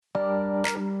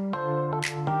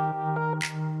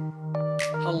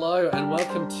Hello and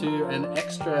welcome to an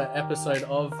extra episode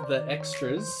of The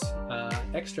Extras.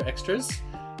 Extras.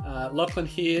 Lachlan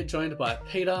here, joined by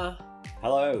Peter.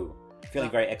 Hello. Feeling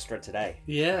very extra today.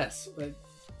 Yes.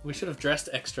 We should have dressed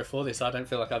extra for this. I don't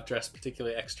feel like I've dressed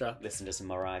particularly extra. Listen to some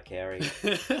Mariah Carey.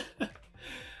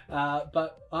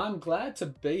 But I'm glad to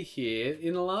be here.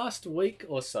 In the last week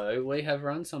or so, we have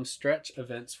run some stretch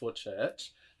events for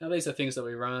church. Now, these are things that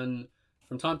we run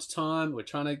from time to time. We're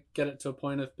trying to get it to a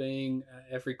point of being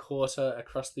every quarter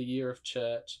across the year of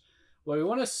church, where we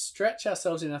want to stretch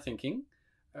ourselves in our thinking,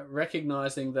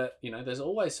 recognizing that, there's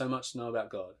always so much to know about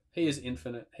God. He is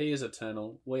infinite. He is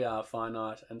eternal. We are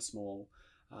finite and small.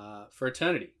 For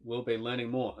eternity, we'll be learning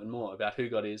more and more about who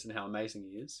God is and how amazing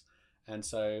He is. And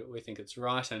so we think it's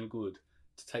right and good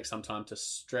to take some time to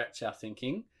stretch our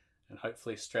thinking and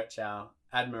hopefully stretch our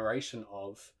admiration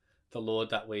of the Lord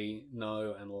that we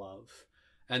know and love.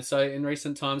 And so in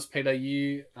recent times, Peter,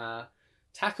 you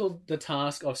tackled the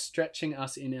task of stretching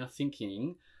us in our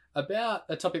thinking about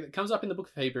a topic that comes up in the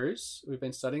book of Hebrews. We've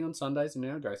been studying on Sundays in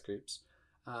our growth groups.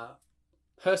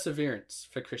 Perseverance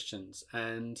for Christians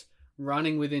and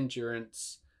running with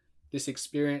endurance, this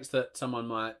experience that someone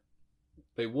might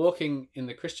be walking in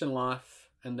the Christian life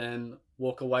and then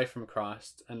walk away from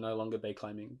Christ and no longer be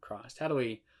claiming Christ. How do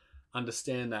we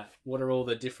understand that? What are all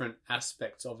the different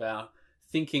aspects of our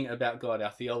thinking about God, our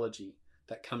theology,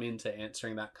 that come into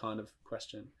answering that kind of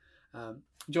question? Do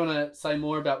you want to say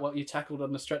more about what you tackled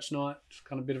on the stretch night?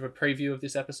 Kind of a bit of a preview of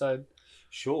this episode.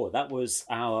 Sure, that was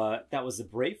the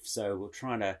brief. So we're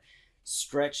trying to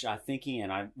stretch our thinking,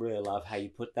 and I really love how you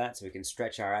put that, so we can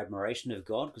stretch our admiration of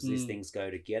God, because these things go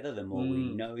together. The more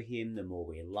we know Him, the more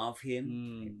we love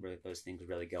Him. Those things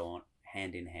really go on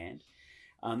hand in hand.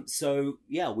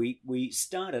 We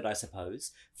started, I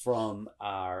suppose, from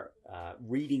our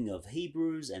reading of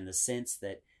Hebrews and the sense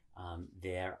that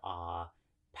there are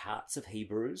parts of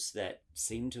Hebrews that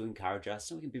seem to encourage us,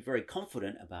 so we can be very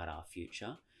confident about our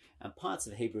future, and parts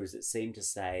of Hebrews that seem to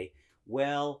say,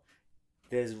 well,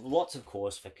 there's lots of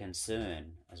cause for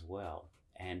concern as well.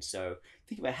 And so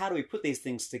think about, how do we put these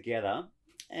things together,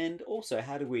 and also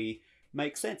how do we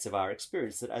make sense of our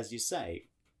experience that, as you say,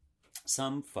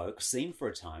 some folks seem for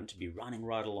a time to be running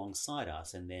right alongside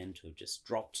us and then to have just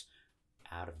dropped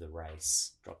out of the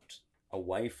race, dropped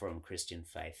away from Christian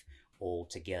faith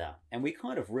altogether. And we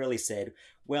kind of really said,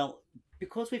 well,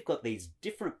 because we've got these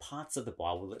different parts of the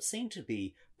Bible that seem to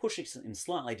be pushing us in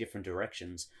slightly different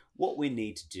directions, what we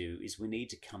need to do is we need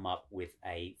to come up with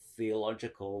a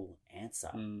theological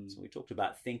answer. So we talked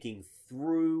about thinking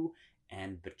through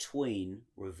and between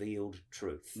revealed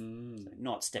truth. So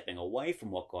not stepping away from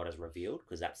what God has revealed,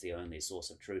 because that's the only source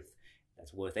of truth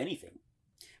that's worth anything,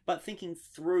 but thinking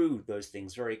through those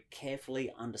things very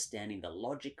carefully, understanding the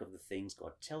logic of the things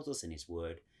God tells us in His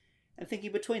Word, and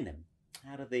thinking between them.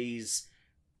 How do these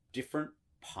different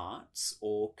parts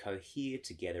all cohere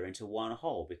together into one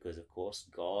whole? Because, of course,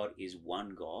 God is one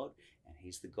God, and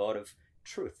He's the God of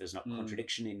truth. There's not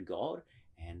contradiction in God.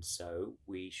 And so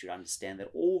we should understand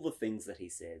that all the things that He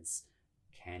says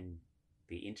can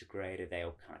be integrated. They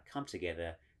all kind of come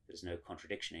together. There's no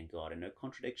contradiction in God and no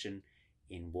contradiction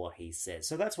in what He says.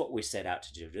 So that's what we set out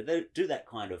to do that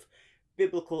kind of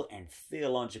biblical and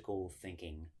theological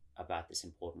thinking about this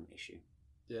important issue.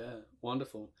 Yeah,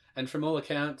 wonderful. And from all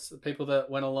accounts, the people that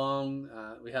went along,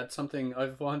 we had something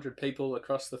over 400 people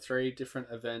across the 3 different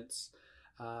events.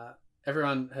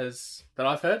 Everyone that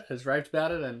I've heard has raved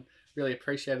about it and really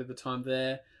appreciated the time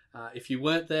there. If you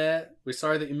weren't there, we're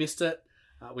sorry that you missed it.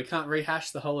 We can't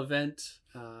rehash the whole event.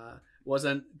 It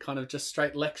wasn't kind of just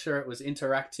straight lecture. It was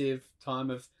interactive time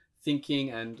of thinking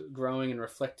and growing and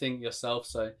reflecting yourself.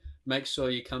 So make sure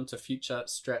you come to future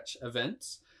stretch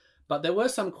events. But there were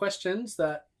some questions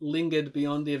that lingered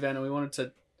beyond the event, and we wanted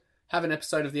to have an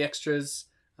episode of The Extras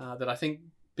that I think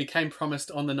became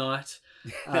promised on the night.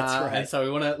 That's right. And so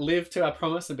we want to live to our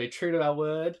promise and be true to our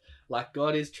word, like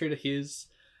God is true to His.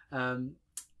 And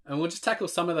we'll just tackle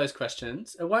some of those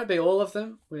questions. It won't be all of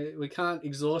them. We can't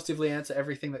exhaustively answer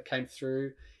everything that came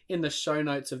through. In the show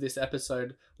notes of this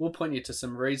episode, we'll point you to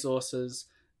some resources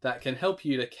that can help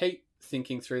you to keep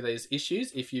thinking through these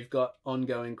issues if you've got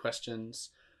ongoing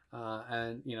questions.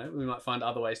 And we might find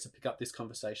other ways to pick up this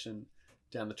conversation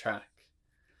down the track.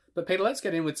 But Peter, let's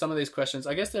get in with some of these questions.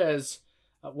 I guess there's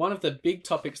one of the big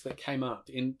topics that came up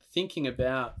in thinking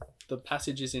about the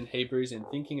passages in Hebrews and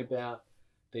thinking about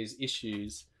these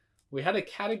issues. We had a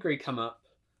category come up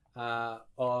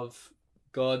of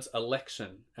God's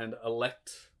election and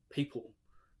elect people,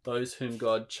 those whom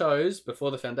God chose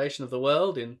before the foundation of the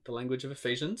world, in the language of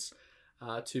Ephesians,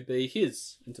 to be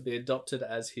His and to be adopted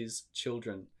as His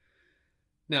children.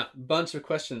 Now, bunch of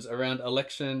questions around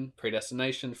election,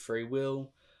 predestination, free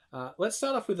will. Let's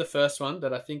start off with the first one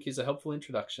that I think is a helpful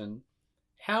introduction.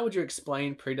 How would you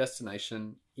explain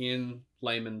predestination in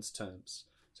layman's terms?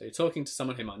 So you're talking to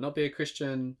someone who might not be a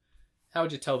Christian. How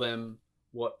would you tell them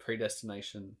what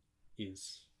predestination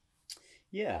is?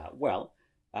 Yeah, well,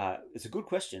 it's a good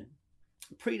question.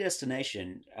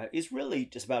 Predestination is really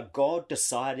just about God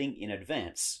deciding in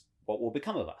advance what will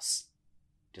become of us,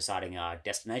 deciding our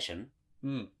destination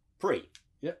pre.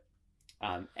 Yep.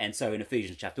 And so in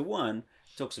Ephesians chapter 1,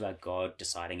 it talks about God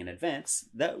deciding in advance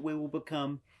that we will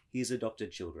become his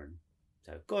adopted children.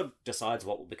 So God decides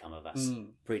what will become of us.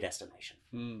 Predestination.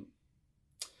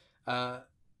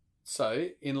 So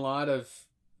in light of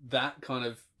that kind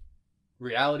of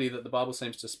reality that the Bible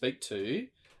seems to speak to,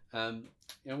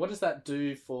 what does that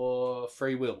do for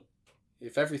free will?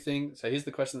 If everything, so here's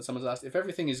the question that someone's asked, if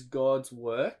everything is God's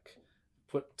work,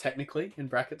 put technically in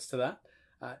brackets to that,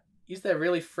 is there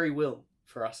really free will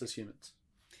for us as humans?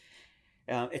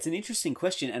 It's an interesting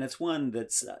question, and it's one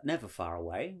that's never far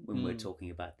away when we're talking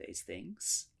about these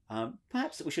things.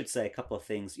 Perhaps we should say a couple of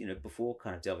things, before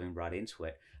kind of delving right into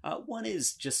it. One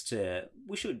is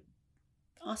we should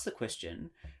ask the question,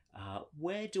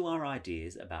 where do our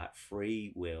ideas about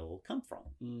free will come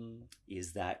from?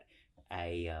 Is that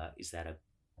a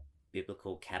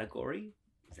biblical category?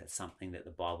 Is that something that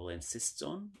the Bible insists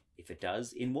on? If it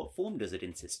does, in what form does it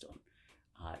insist on?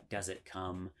 Does it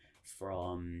come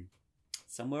from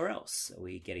somewhere else? Are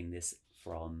we getting this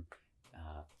from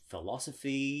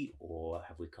philosophy, or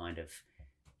have we kind of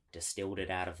distilled it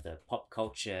out of the pop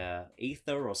culture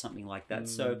ether or something like that?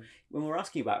 So when we're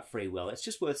asking about free will, it's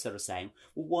just worth sort of saying,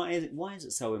 well, why is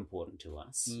it so important to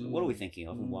us? What are we thinking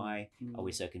of, and why are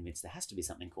we so convinced there has to be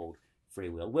something called free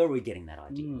will? Where are we getting that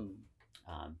idea?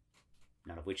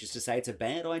 None of which is to say it's a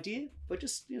bad idea, but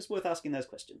just it's worth asking those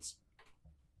questions.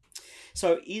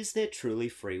 So is there truly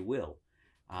free will?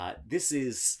 This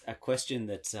is a question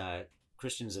that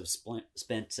Christians have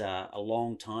spent a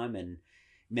long time and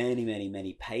many, many,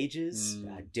 many pages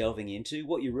delving into.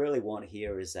 What you really want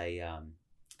here is a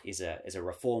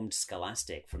reformed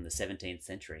scholastic from the 17th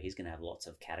century. He's going to have lots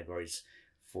of categories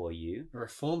for you. A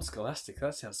reformed scholastic?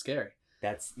 That sounds scary.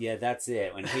 That's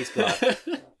it. When he's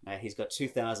got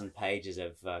 2,000 pages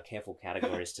of careful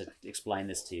categories to explain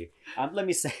this to you. Let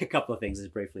me say a couple of things as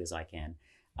briefly as I can.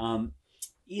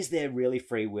 Is there really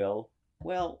free will?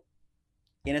 Well,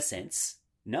 in a sense,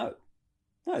 no.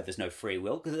 No, there's no free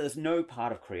will, because there's no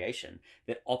part of creation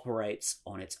that operates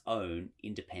on its own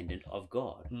independent of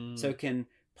God. So can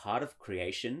part of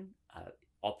creation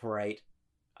operate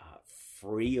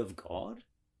free of God,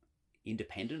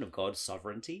 independent of God's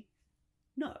sovereignty?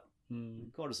 No.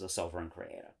 God is a sovereign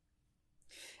creator.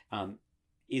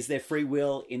 Is there free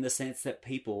will in the sense that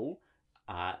people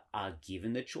are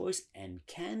given the choice and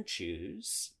can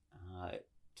choose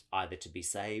either to be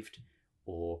saved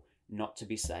or not to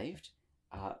be saved?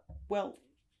 Well,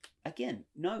 again,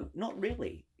 no, not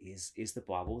really, is the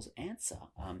Bible's answer.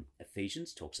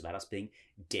 Ephesians talks about us being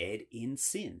dead in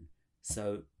sin.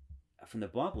 So from the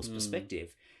Bible's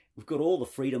perspective, we've got all the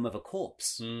freedom of a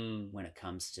corpse when it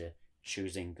comes to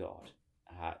choosing God.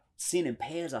 Sin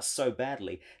impairs us so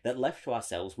badly that left to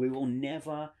ourselves, we will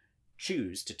never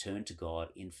choose to turn to God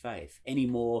in faith any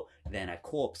more than a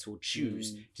corpse will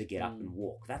choose to get up and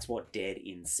walk. That's what dead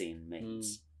in sin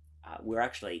means. We're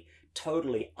actually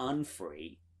totally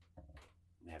unfree.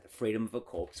 We have the freedom of a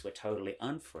corpse. We're totally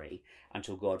unfree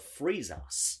until God frees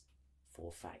us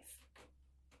for faith.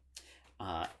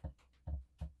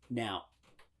 Now,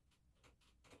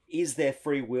 is there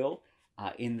free will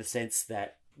in the sense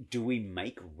that do we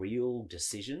make real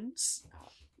decisions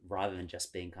rather than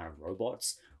just being kind of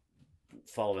robots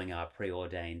following our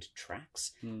preordained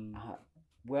tracks?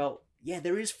 Well, yeah,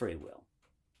 there is free will.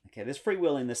 Okay, there's free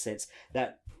will in the sense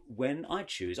that when I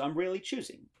choose, I'm really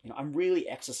choosing. I'm really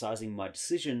exercising my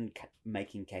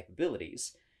decision-making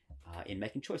capabilities in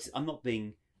making choices. I'm not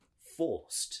being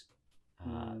forced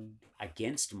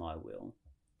against my will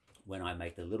when I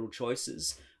make the little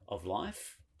choices of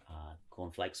life,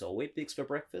 cornflakes or Weet Bix for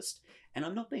breakfast, and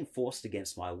I'm not being forced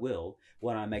against my will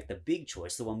when I make the big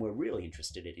choice, the one we're really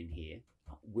interested in here.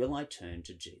 Will I turn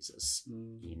to Jesus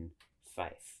in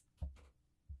faith?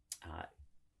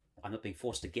 I'm not being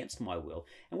forced against my will.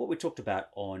 And what we talked about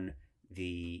on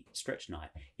the stretch night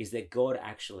is that God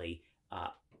actually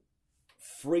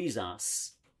frees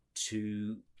us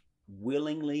to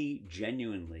willingly,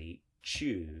 genuinely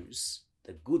choose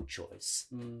the good choice,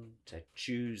 to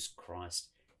choose Christ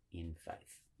in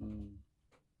faith.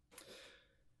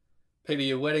 Peter,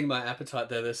 you're whetting my appetite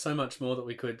there. There's so much more that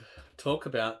we could talk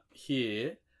about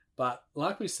here. But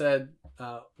like we said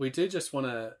we do just want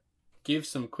to give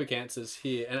some quick answers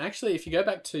here. And actually, if you go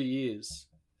back 2 years,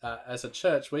 as a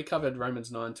church, we covered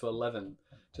Romans 9 to 11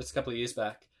 just a couple of years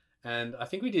back. And I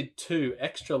think we did 2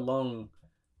 extra long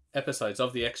episodes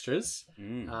of the extras,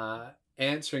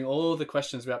 answering all the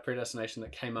questions about predestination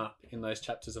that came up in those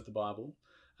chapters of the Bible.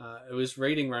 It was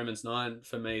reading Romans 9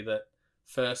 for me that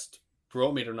first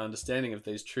brought me to an understanding of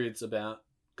these truths about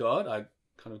God. I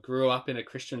kind of grew up in a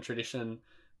Christian tradition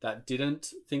that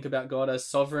didn't think about God as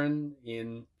sovereign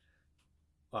in,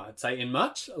 well, I'd say in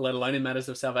much, let alone in matters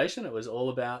of salvation. It was all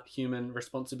about human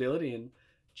responsibility in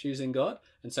choosing God.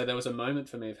 And so there was a moment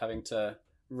for me of having to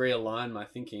realign my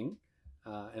thinking.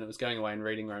 And it was going away and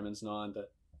reading Romans 9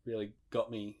 that really got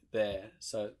me there.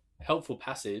 So helpful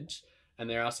passage. And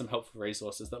there are some helpful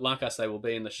resources that, like I say, will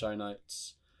be in the show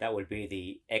notes. That would be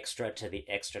the extra to the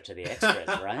extra to the extras,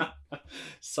 right?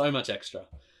 So much extra.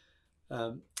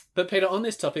 But Peter, on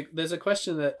this topic, there's a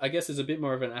question that I guess is a bit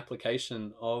more of an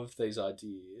application of these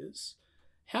ideas.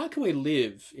 How can we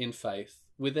live in faith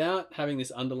without having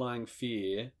this underlying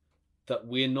fear that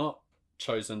we're not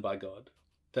chosen by God?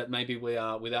 That maybe we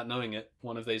are, without knowing it,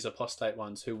 one of these apostate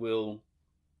ones who will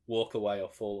walk away or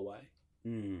fall away?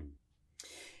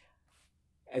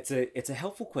 It's a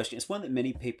helpful question. It's one that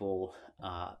many people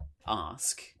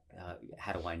ask.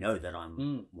 How do I know that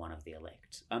I'm one of the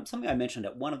elect? Something I mentioned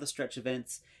at one of the stretch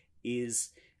events is,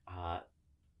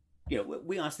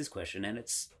 we ask this question, and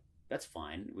that's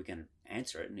fine. We can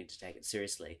answer it and need to take it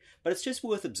seriously. But it's just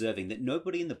worth observing that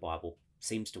nobody in the Bible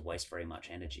seems to waste very much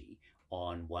energy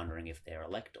on wondering if they're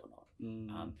elect or not.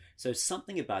 So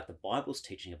something about the Bible's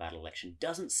teaching about election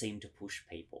doesn't seem to push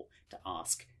people to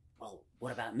ask, well,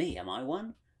 what about me? Am I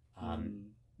one?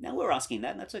 Now we're asking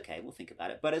that, and that's okay. We'll think about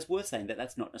it. But it's worth saying that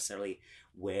that's not necessarily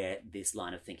where this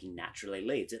line of thinking naturally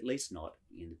leads, at least not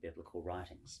in the biblical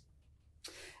writings.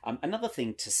 Another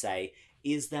thing to say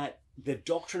is that the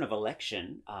doctrine of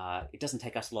election, it doesn't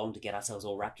take us long to get ourselves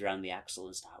all wrapped around the axle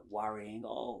and start worrying,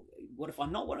 oh, what if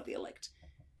I'm not one of the elect?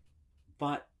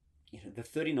 But the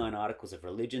 39 Articles of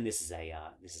Religion, this is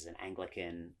an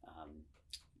Anglican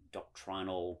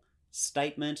doctrinal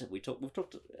statement. We've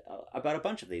talked about a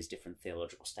bunch of these different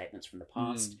theological statements from the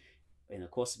past in the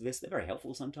course of this. They're very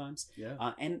helpful sometimes.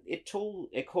 Yeah. And it calls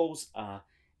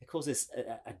this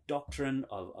a doctrine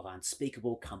of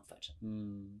unspeakable comfort.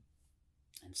 And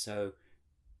so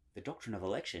the doctrine of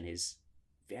election is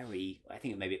very, I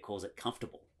think maybe it calls it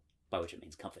comfortable, by which it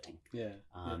means comforting.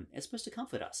 It's supposed to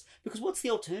comfort us. Because what's the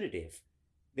alternative?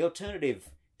 The alternative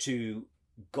to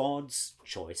God's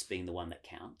choice being the one that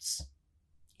counts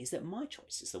is that my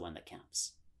choice is the one that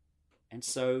counts. And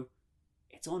so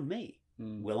it's on me.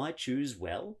 Will I choose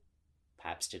well?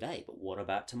 Perhaps today, but what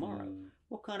about tomorrow?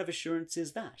 What kind of assurance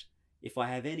is that? If I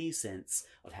have any sense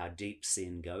of how deep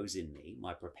sin goes in me,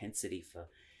 my propensity for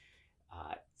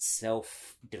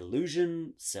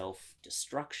self-delusion,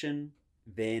 self-destruction,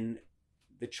 then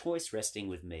the choice resting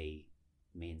with me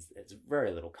means there's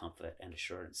very little comfort and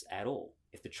assurance at all.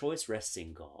 If the choice rests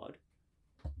in God,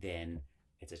 then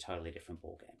it's a totally different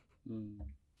ballgame.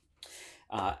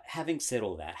 Having said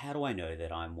all that, how do I know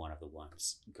that I'm one of the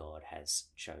ones God has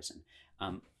chosen?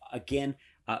 Again,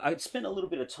 I spent a little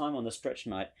bit of time on the stretch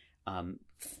night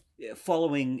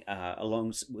following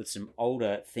along with some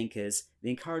older thinkers.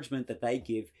 The encouragement that they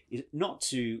give is not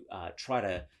to try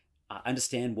to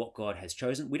understand what God has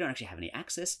chosen. We don't actually have any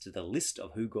access to the list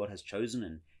of who God has chosen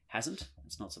and hasn't.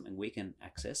 It's not something we can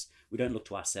access. We don't look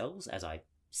to ourselves. As I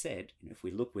said, if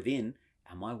we look within,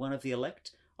 am I one of the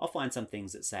elect? I'll find some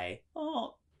things that say,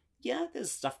 oh, yeah,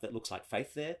 there's stuff that looks like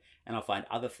faith there. And I'll find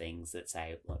other things that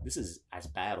say, well, this is as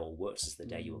bad or worse as the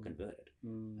day you were converted.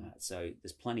 So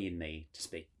there's plenty in me to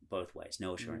speak both ways.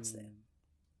 No assurance there.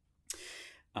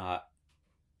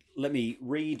 Let me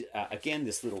read again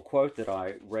this little quote that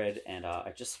I read, and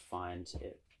I just find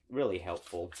it really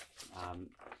helpful.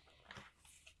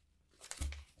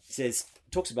 It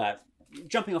talks about,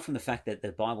 jumping off from the fact that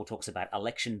the Bible talks about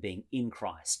election being in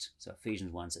Christ. So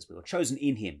Ephesians 1 says we were chosen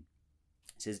in him.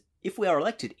 It says, if we are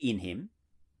elected in him,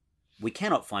 we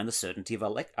cannot find the certainty of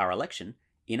our election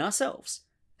in ourselves,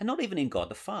 and not even in God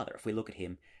the Father, if we look at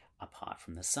him apart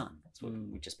from the Son. That's what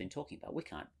we've just been talking about. We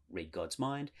can't read God's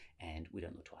mind, and we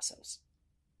don't look to ourselves.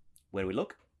 Where do we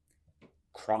look?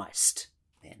 Christ,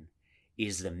 then,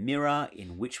 is the mirror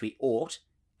in which we ought,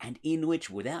 and in which,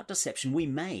 without deception, we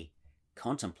may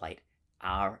contemplate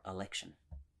our election.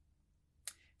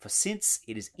 For since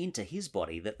it is into his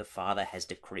body that the Father has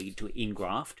decreed to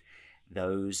ingraft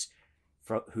those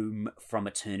whom from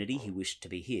eternity he wished to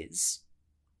be his,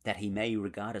 that he may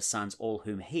regard as sons all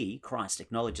whom he, Christ,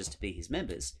 acknowledges to be his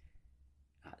members.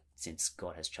 since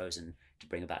God has chosen to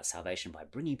bring about salvation by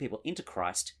bringing people into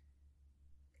Christ,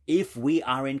 if we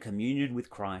are in communion with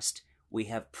Christ, we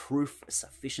have proof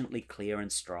sufficiently clear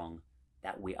and strong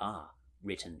that we are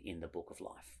written in the book of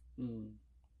life. Mm.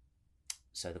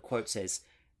 So the quote says,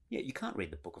 yeah, you can't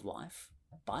read the book of life,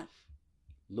 but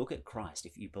look at Christ.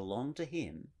 If you belong to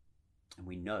him, and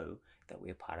we know that we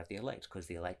are part of the elect, because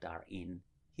the elect are in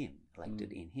him,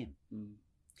 elected in him. Mm.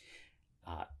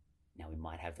 Now we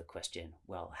might have the question,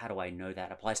 well, how do I know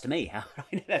that applies to me? How do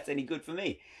I know that's any good for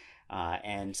me?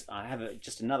 And I have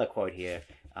just another quote here,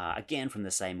 again from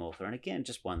the same author, and again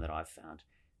just one that I've found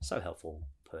so helpful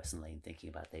personally in thinking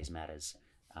about these matters.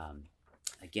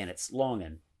 Again, it's long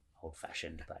and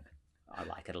old-fashioned, but I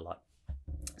like it a lot.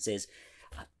 It says,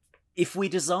 if we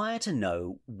desire to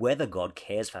know whether God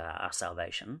cares for our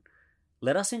salvation,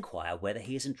 let us inquire whether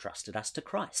he has entrusted us to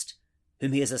Christ,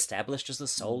 whom he has established as the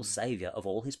sole Saviour of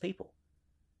all his people.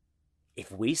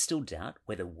 If we still doubt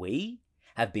whether we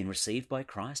have been received by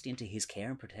Christ into his care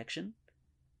and protection,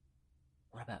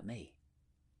 what about me?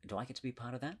 Do I get to be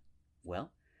part of that?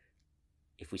 Well,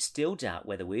 if we still doubt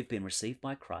whether we've been received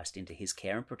by Christ into his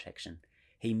care and protection,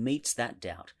 he meets that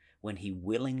doubt when he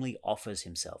willingly offers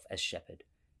himself as shepherd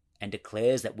and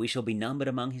declares that we shall be numbered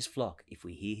among his flock if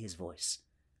we hear his voice.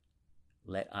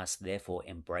 Let us therefore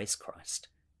embrace Christ,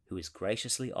 who is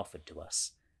graciously offered to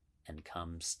us and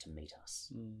comes to meet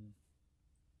us. Mm.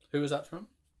 Who was that from?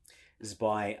 This is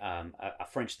by a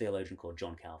French theologian called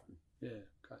John Calvin. Yeah,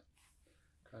 great.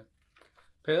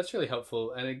 But that's really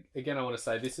helpful. And again, I want to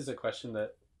say this is a question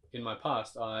that in my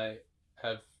past I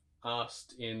have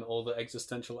asked in all the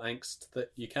existential angst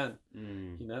that you can.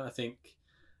 You know, I think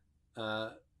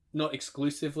not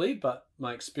exclusively, but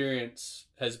my experience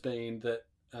has been that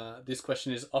this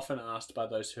question is often asked by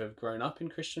those who have grown up in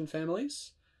Christian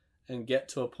families and get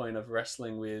to a point of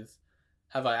wrestling with,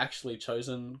 have I actually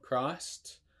chosen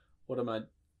Christ? What am I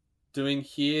doing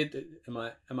here?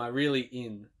 Am I really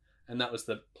in? And that was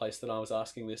the place that I was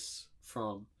asking this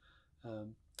from.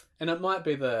 And it might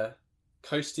be the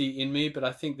coasty in me, but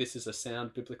I think this is a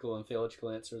sound biblical and theological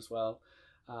answer as well.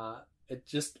 It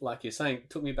just, like you're saying,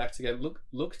 took me back to go,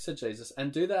 look to Jesus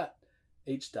and do that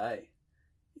each day.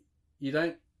 You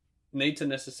don't need to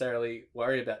necessarily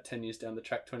worry about 10 years down the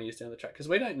track, 20 years down the track, because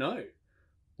we don't know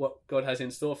what God has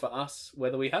in store for us,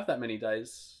 whether we have that many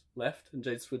days left. And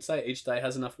Jesus would say each day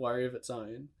has enough worry of its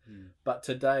own. But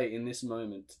today, in this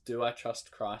moment, do I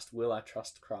trust Christ? Will I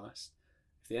trust Christ?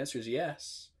 If the answer is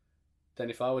yes,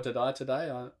 then if I were to die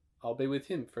today, I'll be with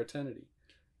him for eternity.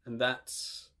 And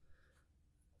that's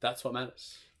what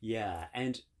matters. Yeah,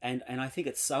 and I think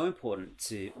it's so important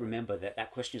to remember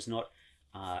that question is not,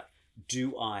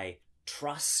 do I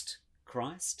trust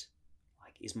Christ?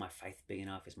 Like, is my faith big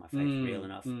enough? Is my faith real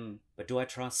enough? But do I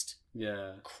trust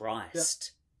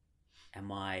Christ? Yep. Am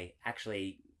I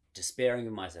actually despairing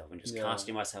of myself and just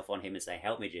casting myself on him and say,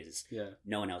 help me, Jesus? Yeah.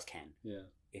 No one else can. Yeah.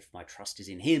 If my trust is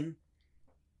in him,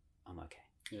 I'm okay.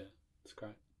 Yeah, that's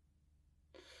great.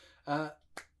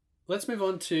 Let's move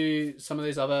on to some of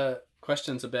these other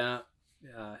questions about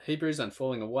Hebrews and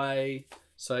falling away.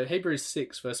 So Hebrews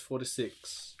 6, verse 4 to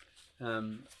 6.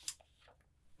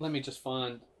 Let me just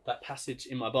find that passage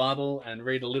in my Bible and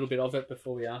read a little bit of it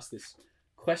before we ask this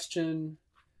question,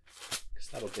 because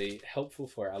that'll be helpful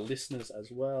for our listeners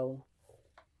as well.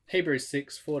 Hebrews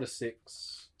 6, 4 to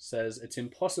 6 says, it's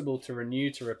impossible to renew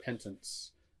to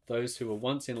repentance those who were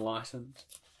once enlightened,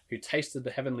 who tasted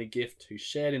the heavenly gift, who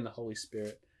shared in the Holy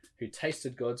Spirit, who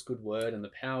tasted God's good word and the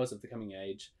powers of the coming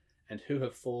age, and who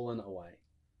have fallen away.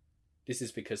 This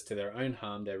is because to their own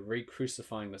harm they're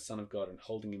re-crucifying the Son of God and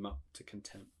holding him up to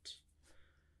contempt.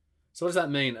 So what does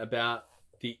that mean about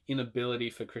the inability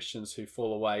for Christians who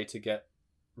fall away to get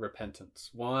repentance?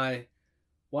 Why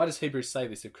does Hebrews say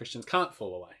this if Christians can't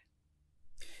fall away?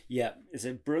 Yeah, it's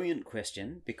a brilliant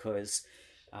question, because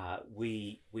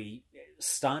we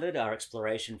started our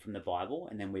exploration from the Bible,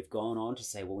 and then we've gone on to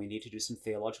say, well, we need to do some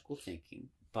theological thinking.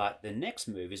 But the next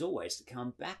move is always to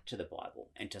come back to the Bible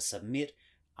and to submit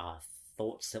our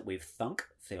thoughts that we've thunk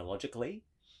theologically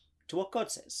to what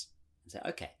God says. And say,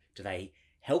 okay, do they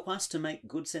help us to make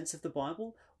good sense of the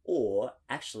Bible? Or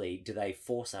actually, do they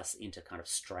force us into kind of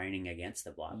straining against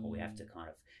the Bible? We have to kind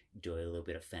of do a little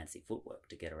bit of fancy footwork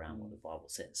to get around what the Bible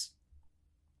says.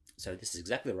 So this is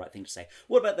exactly the right thing to say.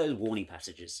 What about those warning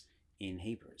passages in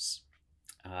Hebrews?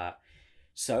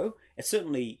 So it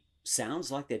certainly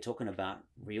sounds like they're talking about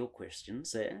real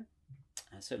Christians there.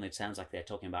 It certainly sounds like they're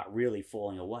talking about really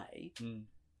falling away.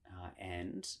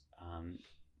 And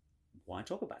why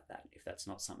talk about that if that's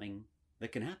not something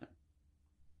that can happen?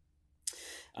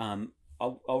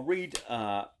 I'll read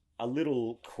a a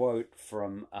little quote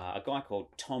from a guy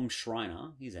called Tom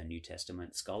Schreiner. He's a New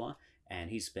Testament scholar,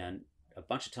 and he's spent a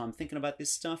bunch of time thinking about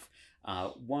this stuff.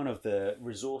 One of the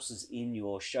resources in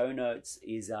your show notes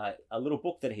is a little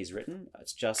book that he's written.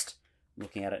 It's just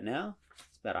looking at it now.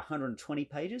 It's about 120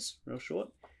 pages, real short.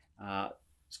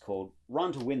 It's called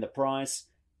Run to Win the Prize,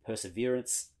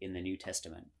 Perseverance in the New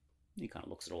Testament. He kind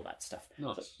of looks at all that stuff.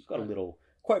 Nice. So I've got a little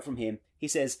quote from him. He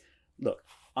says, look,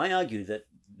 I argue that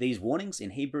these warnings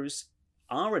in Hebrews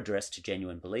are addressed to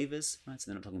genuine believers. Right? So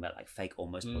they're not talking about like fake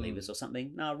almost believers or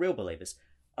something. No, real believers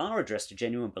are addressed to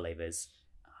genuine believers.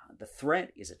 The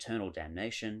threat is eternal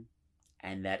damnation,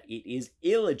 and that it is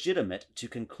illegitimate to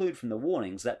conclude from the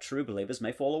warnings that true believers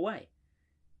may fall away.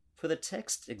 For the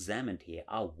texts examined here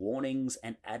are warnings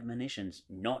and admonitions,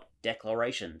 not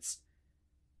declarations.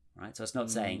 Right? So it's not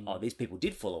saying, oh, these people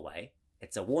did fall away.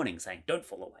 It's a warning saying, don't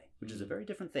fall away, which is a very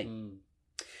different thing.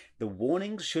 The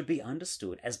warnings should be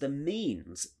understood as the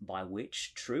means by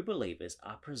which true believers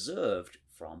are preserved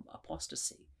from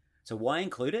apostasy. So why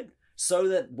include it? So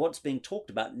that what's being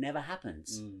talked about never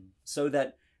happens. So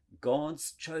that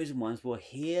God's chosen ones will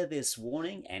hear this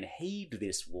warning and heed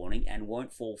this warning and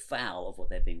won't fall foul of what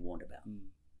they're being warned about.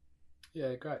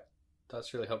 Yeah, great.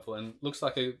 That's really helpful, and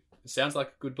it sounds like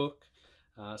a good book.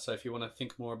 So if you want to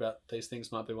think more about these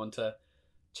things, might be one to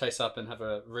chase up and have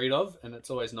a read of. And it's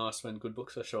always nice when good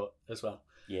books are short as well.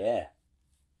 Yeah.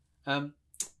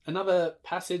 Another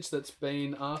passage that's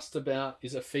been asked about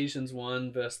is Ephesians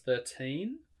 1 verse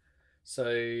 13.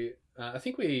 So I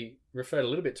think we referred a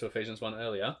little bit to Ephesians 1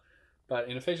 earlier, but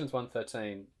in Ephesians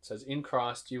 1:13 it says, in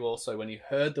Christ you also, when you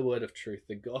heard the word of truth,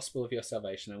 the gospel of your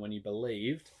salvation, and when you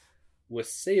believed, were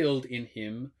sealed in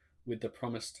him with the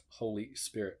promised Holy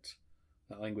Spirit.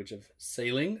 That language of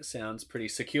sealing sounds pretty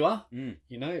secure. You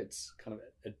know, it's kind of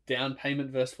a down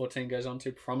payment, verse 14 goes on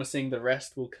to, promising the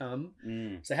rest will come.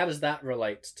 So how does that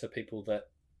relate to people that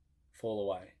fall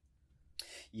away?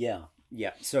 Yeah.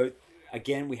 So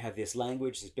again, we have this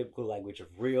language, this biblical language of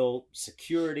real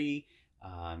security,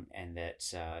 and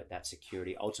that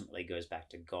security ultimately goes back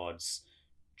to God's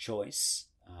choice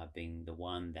being the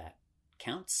one that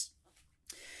counts.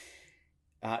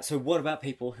 So what about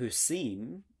people who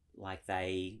seem like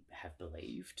they have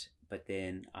believed, but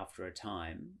then after a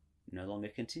time no longer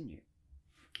continue?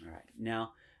 All right.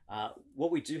 Now,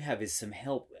 what we do have is some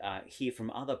help here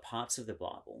from other parts of the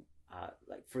Bible.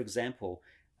 Like, for example,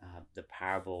 the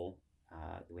parable,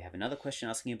 we have another question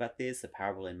asking about this, the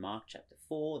parable in Mark chapter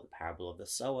 4, the parable of the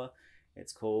sower,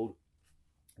 it's called,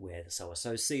 where the sower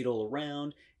sows seed all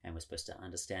around, and we're supposed to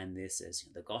understand this as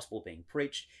the gospel being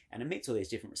preached, and it meets all these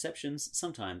different receptions,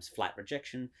 sometimes flat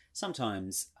rejection,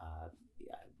 sometimes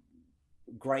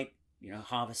great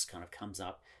harvest kind of comes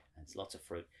up, and there's lots of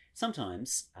fruit.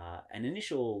 Sometimes an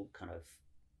initial kind of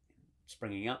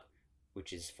springing up,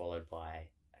 which is followed by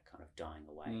a kind of dying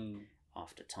away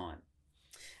after time.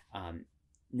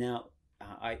 Now,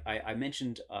 I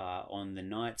mentioned on the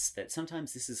nights that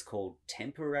sometimes this is called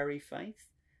temporary faith.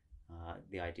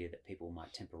 The idea that people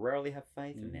might temporarily have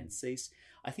faith and then cease.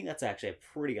 I think that's actually a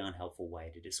pretty unhelpful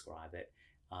way to describe it.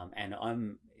 And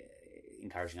I'm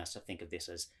encouraging us to think of this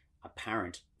as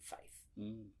apparent faith.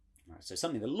 Right, so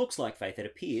something that looks like faith, that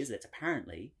appears, that's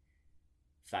apparently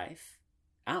faith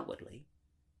outwardly,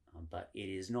 but it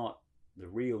is not the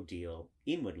real deal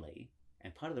inwardly.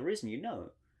 And part of the reason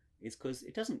is because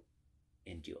it doesn't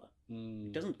endure.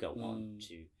 It doesn't go on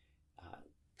to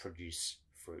produce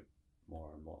fruit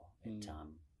more and more. It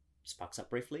sparks up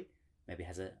briefly, maybe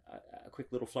has a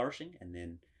quick little flourishing, and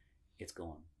then it's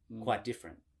gone. Quite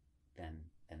different than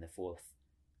the fourth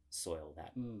soil,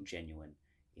 that genuine,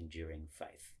 enduring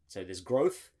faith. So there's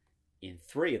growth in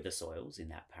 3 of the soils in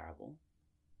that parable,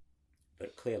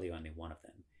 but clearly only one of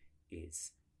them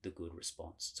is the good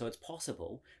response. So it's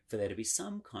possible for there to be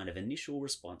some kind of initial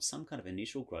response, some kind of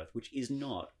initial growth, which is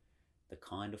not the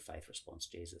kind of faith response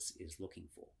Jesus is looking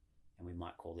for. And we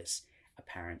might call this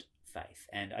apparent faith.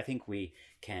 And I think we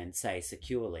can say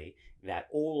securely that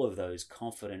all of those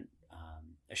confident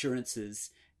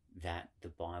assurances that the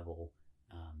Bible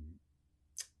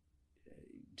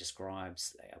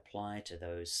describes, they apply to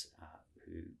those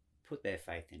who put their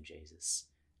faith in Jesus,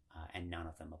 and none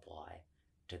of them apply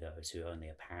to those who only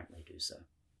apparently do so.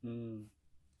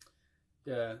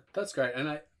 Yeah, that's great.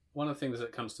 And one of the things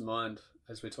that comes to mind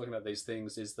as we're talking about these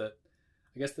things is that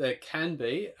I guess there can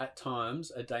be, at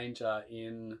times, a danger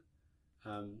in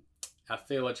our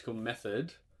theological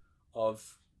method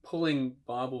of pulling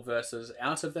Bible verses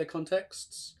out of their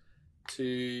contexts to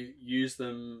use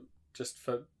them just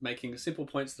for making simple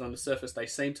points that on the surface they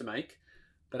seem to make,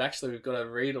 but actually we've got to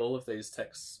read all of these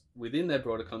texts within their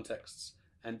broader contexts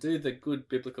and do the good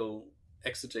biblical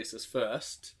exegesis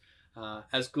first,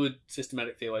 as good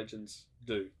systematic theologians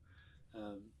do.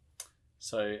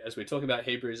 So as we talk about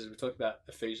Hebrews, as we talk about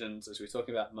Ephesians, as we talk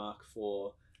about Mark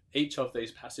 4, each of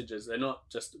these passages, they're not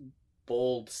just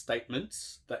bald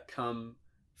statements that come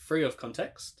free of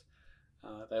context.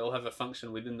 They all have a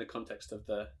function within the context of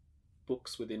the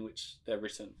books within which they're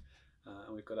written.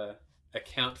 And we've got to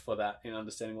account for that in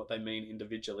understanding what they mean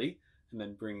individually and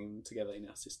then bringing them together in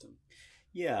our system.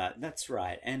 Yeah, that's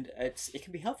right. And it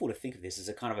can be helpful to think of this as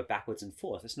a kind of a backwards and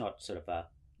forth. It's not sort of a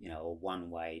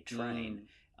one-way train.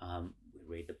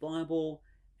 We read the Bible,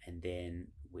 and then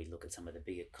we look at some of the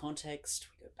bigger context.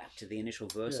 We go back to the initial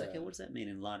verse. Yeah. Okay, what does that mean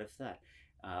in light of that?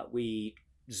 We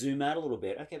zoom out a little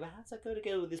bit. Okay, but how does that go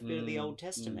together with this bit of the Old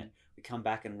Testament? We come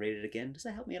back and read it again. Does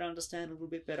that help me to understand a little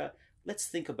bit better? Let's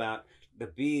think about the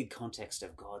big context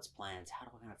of God's plans. How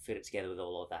do I kind of fit it together with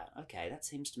all of that? Okay, that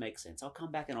seems to make sense. I'll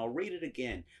come back and I'll read it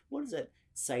again. What does it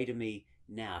say to me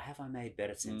now? Have I made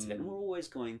better sense of it? And we're always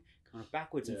going kind of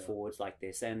backwards and forwards like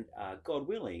this. And God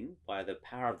willing, by the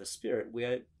power of the Spirit, we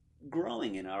are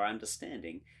growing in our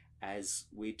understanding as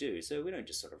we do. So we don't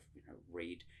just sort of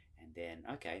read and then,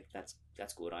 okay, that's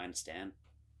good, I understand.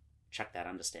 Chuck that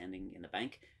understanding in the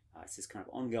bank. It's this kind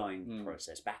of ongoing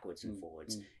process, backwards and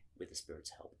forwards, with the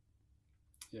Spirit's help.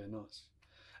 Yeah, nice.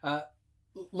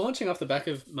 Launching off the back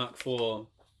of Mark 4,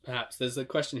 perhaps, there's a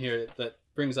question here that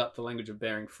brings up the language of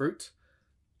bearing fruit,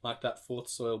 like that fourth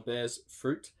soil bears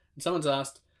fruit. And someone's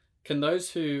asked, can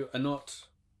those who are not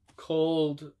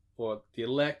called or the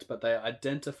elect, but they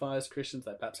identify as Christians,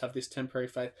 they perhaps have this temporary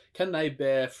faith, can they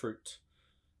bear fruit?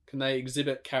 Can they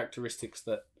exhibit characteristics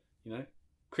that,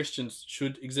 Christians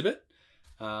should exhibit,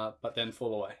 but then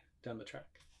fall away down the track?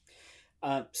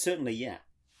 Certainly, yeah.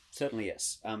 Certainly,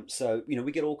 yes. So,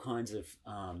 we get all kinds of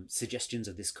suggestions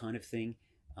of this kind of thing.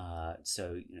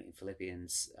 In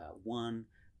Philippians 1,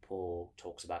 Paul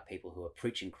talks about people who are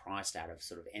preaching Christ out of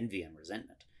sort of envy and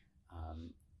resentment.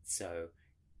 So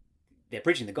they're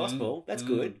preaching the gospel. That's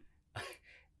good.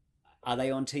 Are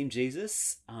they on Team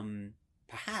Jesus?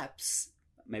 Perhaps.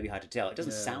 Maybe hard to tell. It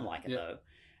doesn't sound like it, though.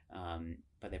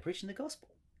 But they're preaching the gospel.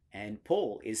 And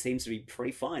Paul seems to be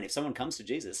pretty fine. If someone comes to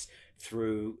Jesus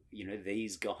through,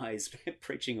 these guys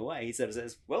preaching away, he sort of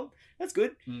says, well, that's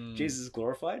good. Jesus is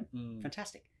glorified.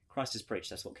 Fantastic. Christ is preached.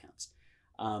 That's what counts.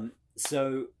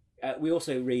 We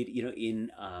also read,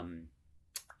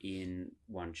 in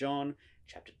 1 John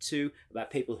chapter 2 about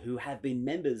people who have been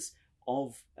members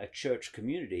of a church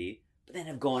community, but then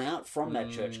have gone out from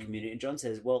that church community. And John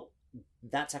says, well,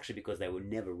 that's actually because they were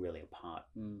never really a part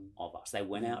of us. They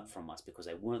went out from us because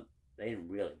they didn't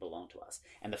really belong to us.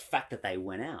 And the fact that they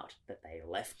went out, that they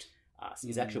left us,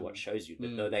 is actually what shows you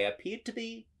that though they appeared to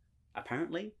be,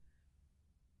 apparently,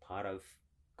 part of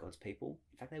God's people,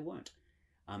 in fact, they weren't.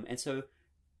 And so,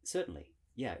 certainly,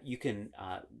 yeah, you can,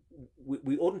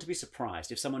 we oughtn't to be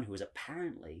surprised if someone who has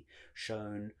apparently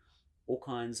shown all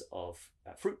kinds of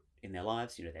fruit in their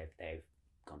lives, they've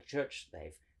gone to church,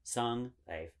 they've sung,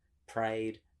 they've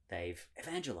prayed, they've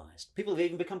evangelized. People have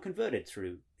even become converted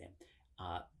through them.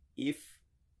 If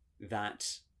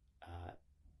that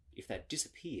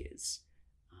disappears,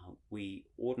 we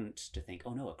oughtn't to think,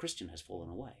 oh no, a Christian has fallen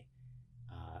away.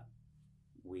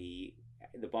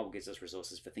 The Bible gives us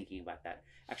resources for thinking about that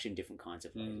actually in different kinds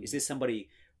of ways. Is this somebody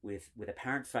with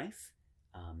apparent faith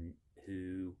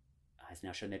who has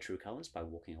now shown their true colors by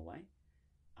walking away?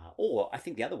 Or I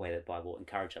think the other way that the Bible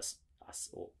encourages us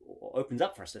or opens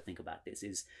up for us to think about this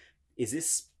is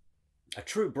this a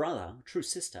true brother, true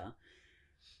sister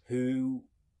who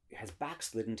has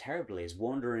backslidden terribly, is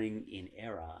wandering in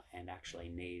error, and actually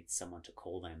needs someone to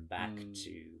call them back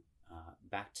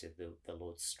to the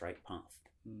Lord's straight path.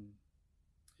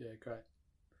 Yeah, great.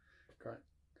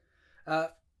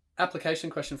 Application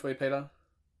question for you, Peter.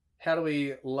 How do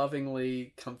we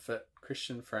lovingly comfort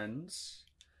Christian friends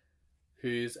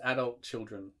whose adult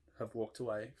children have walked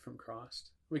away from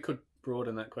Christ? We could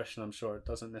broaden that question, I'm sure. It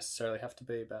doesn't necessarily have to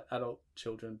be about adult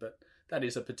children, but that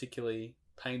is a particularly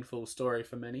painful story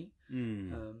for many.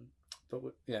 But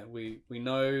we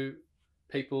know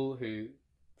people who,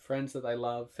 friends that they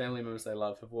love, family members they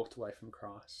love, have walked away from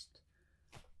Christ.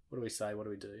 What do we say? What do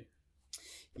we do?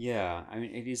 Yeah, I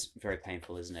mean, it is very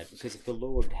painful, isn't it? Because if the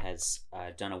Lord has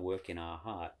done a work in our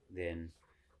heart, then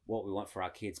what we want for our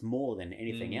kids more than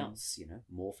anything else,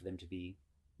 more than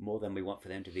we want for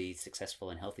them to be successful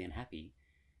and healthy and happy,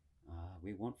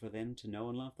 we want for them to know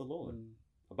and love the Lord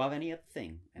above any other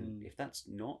thing. And if that's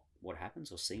not what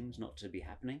happens or seems not to be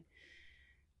happening,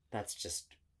 that's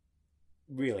just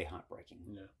really heartbreaking.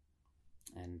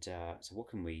 Yeah. And so what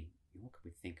can we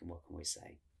think and what can we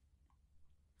say?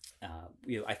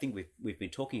 I think we've been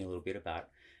talking a little bit about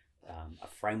a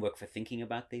framework for thinking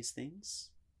about these things.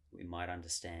 We might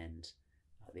understand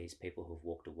these people who've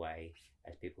walked away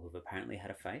as people who've apparently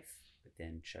had a faith, but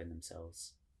then shown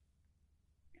themselves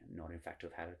not in fact to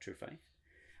have had a true faith,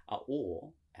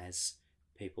 or as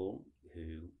people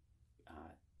who,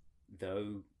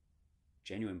 though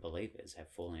genuine believers, have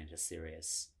fallen into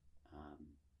serious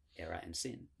error and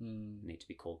sin, need to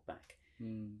be called back.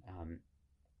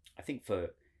 I think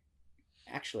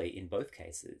actually in both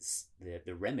cases,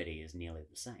 the remedy is nearly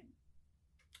the same.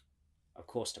 Of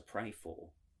course, to pray for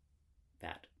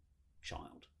that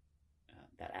child,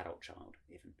 that adult child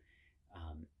even.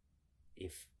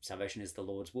 If salvation is the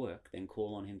Lord's work, then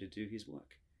call on him to do his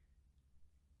work.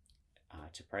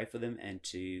 To pray for them and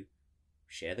to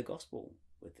share the gospel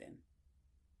with them.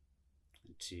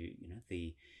 To,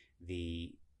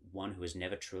 the one who has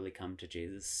never truly come to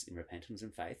Jesus in repentance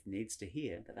and faith needs to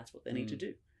hear that that's what they need to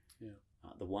do. Yeah.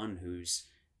 The one who's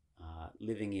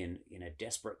living in a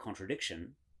desperate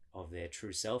contradiction of their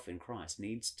true self in Christ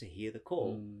needs to hear the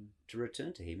call to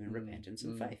return to him in repentance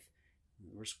and faith.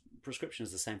 The prescription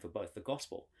is the same for both. The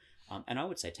gospel, and I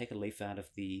would say take a leaf out of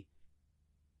the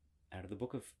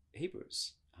book of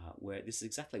Hebrews, where this is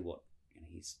exactly what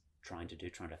he's trying to do,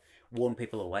 trying to warn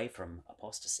people away from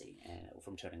apostasy and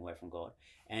from turning away from God.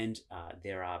 And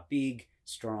there are big,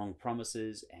 strong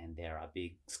promises, and there are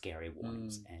big, scary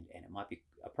warnings, and it might be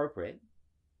appropriate,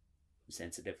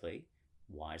 sensitively,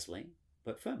 wisely,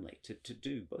 but firmly to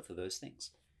do both of those things.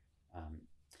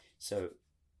 So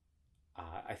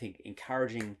I think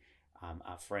encouraging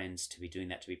our friends to be doing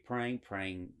that, to be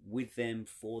praying with them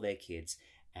for their kids,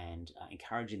 and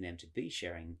encouraging them to be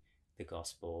sharing the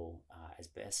gospel as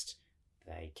best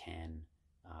they can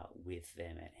with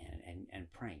them,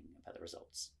 and praying about the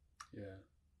results. Yeah.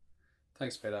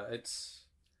 Thanks, Peter. It's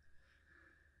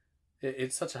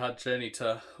such a hard journey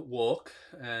to walk,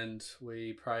 and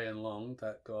we pray and long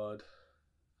that God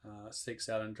seeks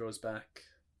out and draws back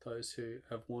those who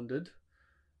have wandered.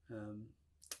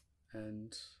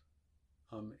 And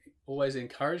I'm always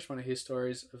encouraged when I hear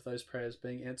stories of those prayers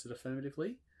being answered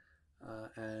affirmatively,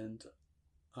 and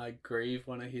I grieve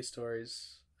when I hear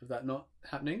stories of that not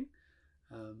happening.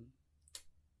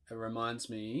 It reminds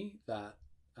me that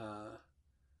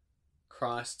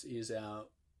Christ is our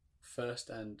first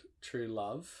and true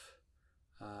love,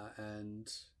 and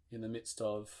in the midst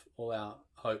of all our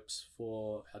hopes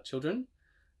for our children,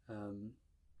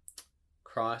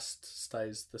 Christ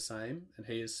stays the same, and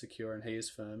he is secure, and he is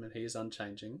firm, and he is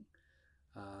unchanging,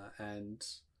 and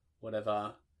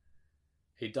whatever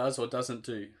he does or doesn't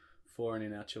do for and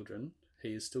in our children,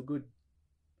 he is still good.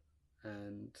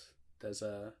 And there's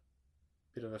a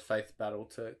bit of a faith battle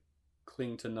to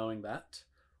cling to knowing that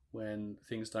when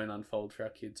things don't unfold for our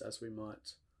kids as we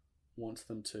might want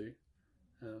them to,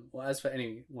 or as for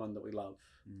anyone that we love.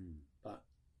 But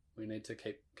we need to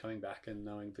keep coming back and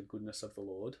knowing the goodness of the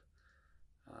Lord,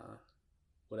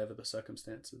 whatever the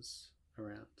circumstances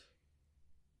around.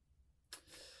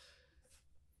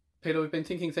 Peter, we've been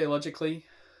thinking theologically.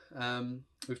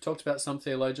 We've talked about some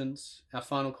theologians. Our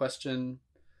final question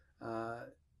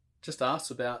just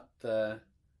asks about the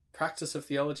practice of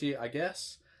theology, I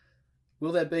guess.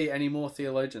 Will there be any more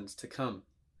theologians to come?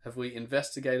 Have we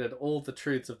investigated all the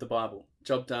truths of the Bible?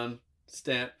 Job done,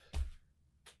 stamp,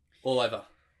 all over.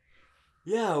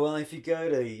 Yeah, well, if you go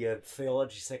to the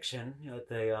theology section at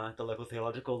the local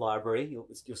theological library, you'll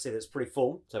see that it's pretty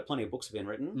full. So plenty of books have been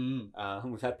written.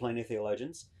 We've had plenty of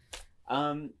theologians.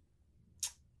 Have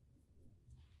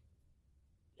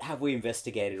we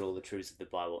investigated all the truths of the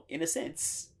Bible? In a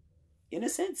sense,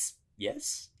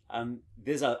 yes.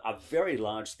 There's a very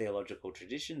large theological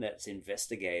tradition that's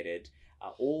investigated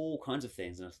all kinds of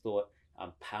things and has thought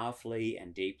powerfully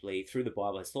and deeply through the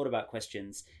Bible, has thought about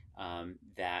questions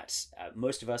that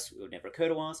most of us would never occur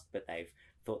to ask, but they've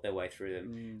thought their way through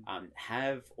them.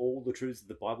 Have all the truths of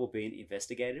the Bible been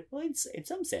investigated? Well, in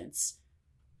some sense,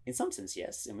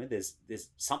 yes. I mean, there's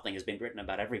something has been written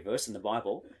about every verse in the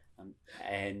Bible,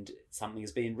 and something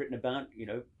has been written about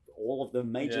all of the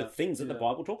major things that the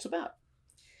Bible talks about.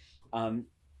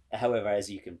 However, as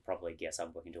you can probably guess,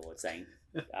 I'm working towards saying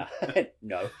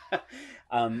no.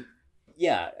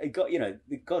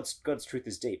 God's truth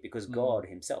is deep because God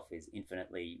himself is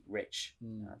infinitely rich.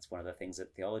 That's one of the things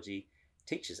that theology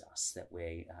teaches us, that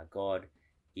God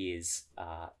is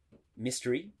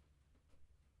mystery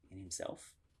in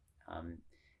himself,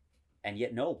 and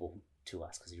yet knowable to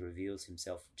us because he reveals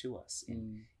himself to us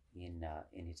in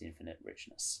his infinite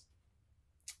richness.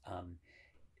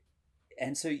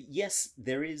 And so, yes,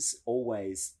 there is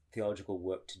always theological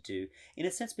work to do, in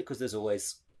a sense, because there's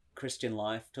always Christian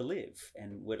life to live,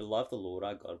 and we're to love the Lord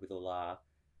our God with all our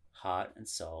heart and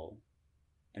soul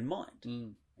and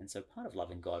mind. And so part of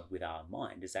loving God with our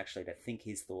mind is actually to think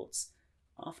his thoughts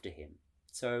after him.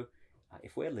 So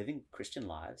if we're living Christian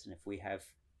lives, and if we have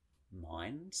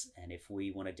minds, and if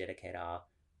we want to dedicate our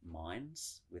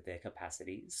minds with their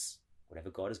capacities, whatever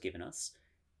God has given us,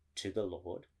 to the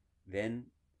Lord, then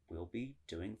we'll be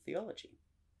doing theology.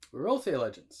 We're all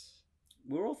theologians.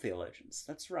 We're all theologians.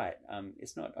 That's right.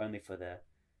 It's not only for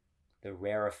the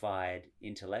rarefied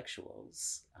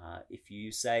intellectuals. If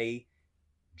you say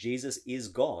Jesus is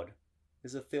God,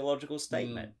 there's a theological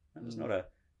statement. It's not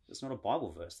a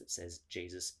Bible verse that says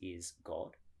Jesus is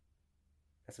God.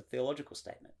 That's a theological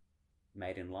statement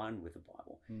made in line with the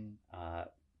Bible.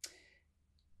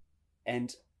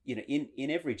 And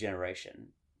in every generation,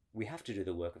 we have to do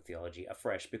the work of theology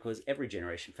afresh, because every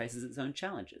generation faces its own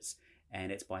challenges. And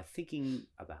it's by thinking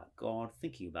about God,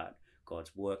 thinking about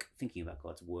God's work, thinking about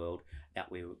God's world,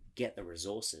 that we get the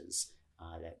resources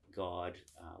that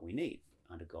we need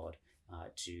under God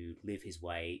to live his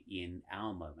way in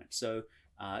our moment. So,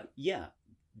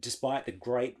 despite the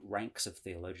great ranks of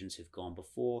theologians who've gone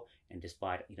before, and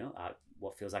despite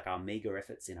what feels like our meager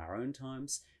efforts in our own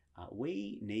times,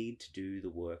 we need to do the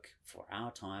work for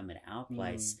our time and our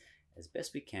place as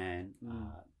best we can,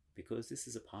 because this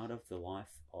is a part of the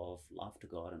life of love to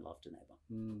God and love to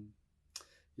neighbour.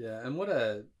 Yeah, and what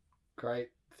a great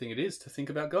thing it is to think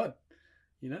about God.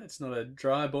 It's not a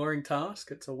dry, boring task.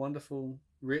 It's a wonderful,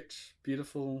 rich,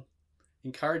 beautiful,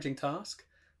 encouraging task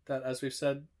that, as we've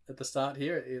said at the start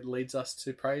here, it leads us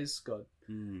to praise God.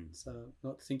 So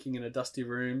not thinking in a dusty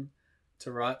room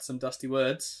to write some dusty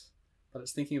words, but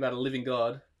it's thinking about a living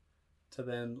God to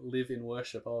then live in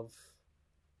worship of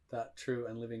that true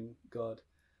and living God.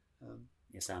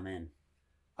 Yes, amen.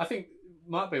 I think it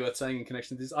might be worth saying in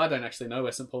connection to this, I don't actually know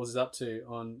where St. Paul's is up to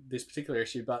on this particular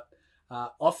issue, but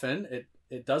often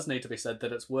it does need to be said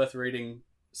that it's worth reading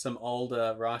some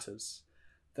older writers,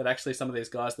 that actually some of these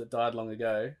guys that died long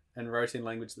ago and wrote in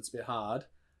language that's a bit hard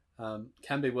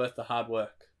can be worth the hard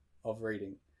work of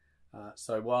reading.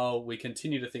 So while we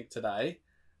continue to think today,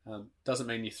 doesn't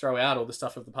mean you throw out all the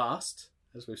stuff of the past.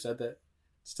 As we've said, that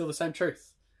it's still the same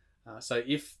truth. So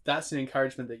if that's an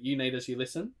encouragement that you need as you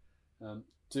listen,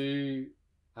 do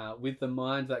with the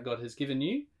mind that God has given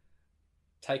you,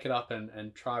 take it up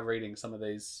and try reading some of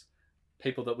these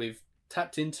people that we've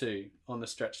tapped into on the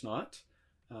stretch night,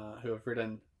 who have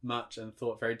written much and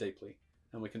thought very deeply,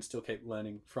 and we can still keep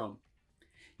learning from.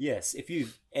 Yes, if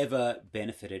you've ever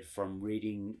benefited from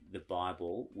reading the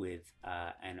Bible with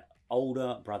an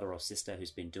older brother or sister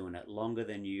who's been doing it longer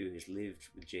than you, who's lived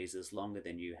with Jesus longer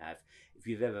than you have, if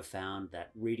you've ever found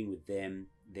that reading with them,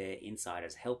 their insight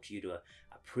has helped you to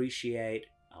appreciate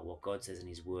what God says in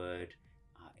his word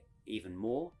even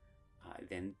more,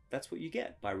 then that's what you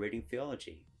get by reading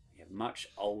theology. You have much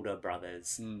older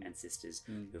brothers and sisters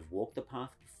who've walked the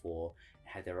path before,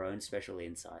 had their own special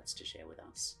insights to share with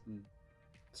us.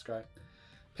 That's great.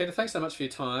 Peter, thanks so much for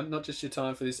your time, not just your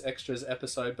time for this extras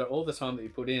episode, but all the time that you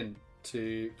put in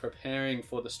to preparing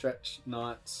for the stretch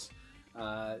nights.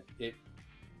 It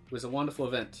was a wonderful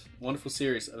event, wonderful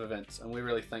series of events, and we're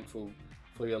really thankful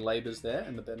for your labours there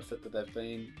and the benefit that they've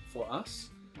been for us.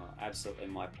 Oh, absolutely,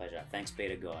 my pleasure. Thanks be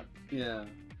to God. Yeah.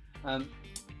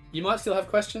 You might still have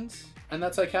questions, and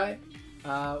that's okay.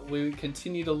 We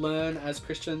continue to learn as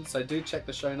Christians, so do check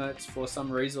the show notes for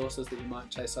some resources that you might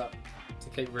chase up to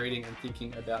keep reading and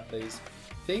thinking about these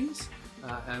things.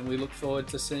 And we look forward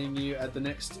to seeing you at the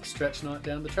next stretch night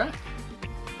down the track.